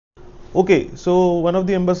Okay, so one of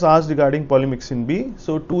the members asked regarding polymyxin B.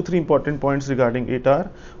 So 2-3 important points regarding it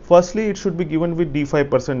are: firstly, it should be given with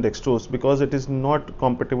D5% dextrose because it is not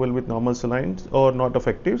compatible with normal salines or not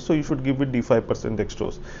effective. So you should give with D5%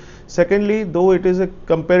 dextrose. Secondly, though it is a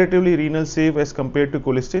comparatively renal safe as compared to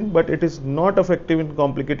colistin, but it is not effective in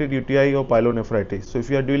complicated UTI or pyelonephritis. So if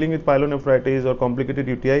you are dealing with pyelonephritis or complicated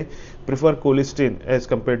UTI, prefer colistin as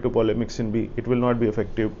compared to polymyxin B. It will not be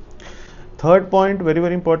effective. Third point,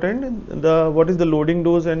 very important, what is the loading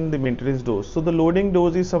dose and the maintenance dose. So the loading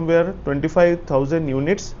dose is somewhere 25,000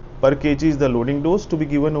 units per kg is the loading dose to be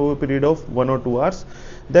given over a period of 1 or 2 hours,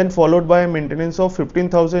 then followed by a maintenance of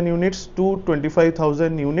 15,000 units to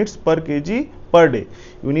 25,000 units per kg per day.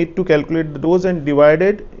 You need to calculate the dose and divide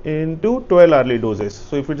it into 12 hourly doses.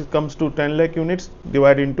 So if it comes to 10 lakh units,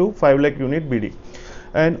 divide into 5 lakh unit BD.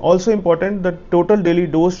 And also important, the total daily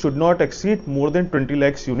dose should not exceed more than 20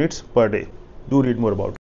 lakhs units per day. Do read more about it.